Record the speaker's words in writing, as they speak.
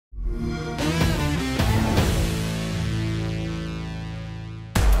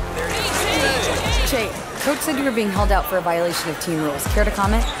Coach said you were being held out for a violation of team rules. Care to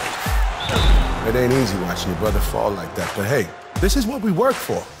comment? It ain't easy watching your brother fall like that, but hey, this is what we work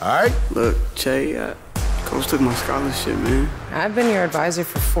for, all right? Look, Che, Coach took my scholarship, man. I've been your advisor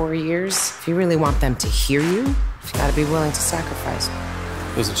for 4 years. If you really want them to hear you, you've got to be willing to sacrifice.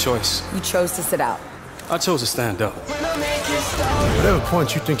 It was a choice. You chose to sit out. I chose to stand up. Whatever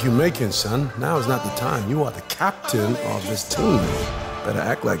point you think you're making, son, now is not the time. You are the captain of this team. Better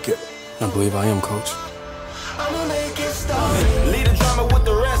act like it. I believe I am, Coach.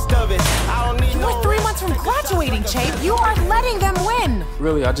 We're 3 months from graduating, Che. You are letting them win.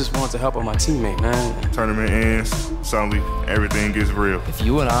 Really, I just wanted to help out my teammate, man. Tournament ends, suddenly everything gets real. If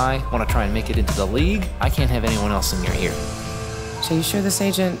you and I want to try and make it into the league, I can't have anyone else in your ear. So you sure this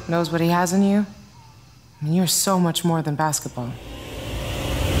agent knows what he has in you? I mean, you're so much more than basketball.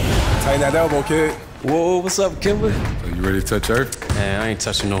 Tighten that elbow, kid. Whoa, what's up, Kimber? So you ready to touch earth? Man, I ain't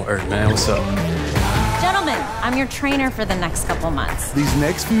touching no earth, man. What's up? Gentlemen, I'm your trainer for the next couple months. These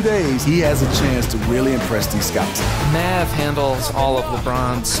next few days, he has a chance to really impress these scouts. Mav handles all of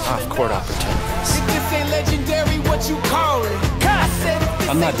LeBron's off-court opportunities. This ain't legendary, what you call it?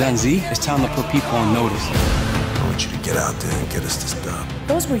 I'm not done, Z. It's time to put people on notice. I want you to get out there and get us this dub.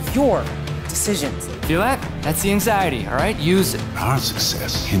 Those were your decisions. Feel that? That's the anxiety, all right? Use it. Our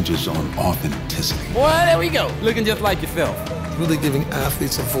success hinges on authenticity. Well, there we go. Looking just like yourself. Really giving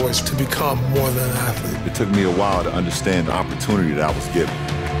athletes a voice to become more than an athlete. It took me a while to understand the opportunity that I was given.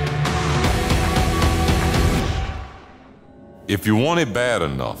 If you want it bad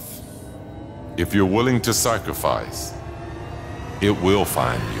enough, if you're willing to sacrifice, it will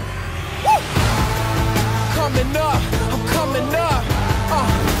find you. Coming up, I'm coming up.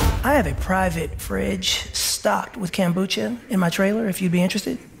 I have a private fridge stocked with kombucha in my trailer, if you'd be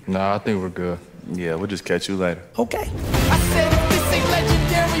interested. Nah, I think we're good. Yeah, we'll just catch you later. Okay. I said if this ain't legendary.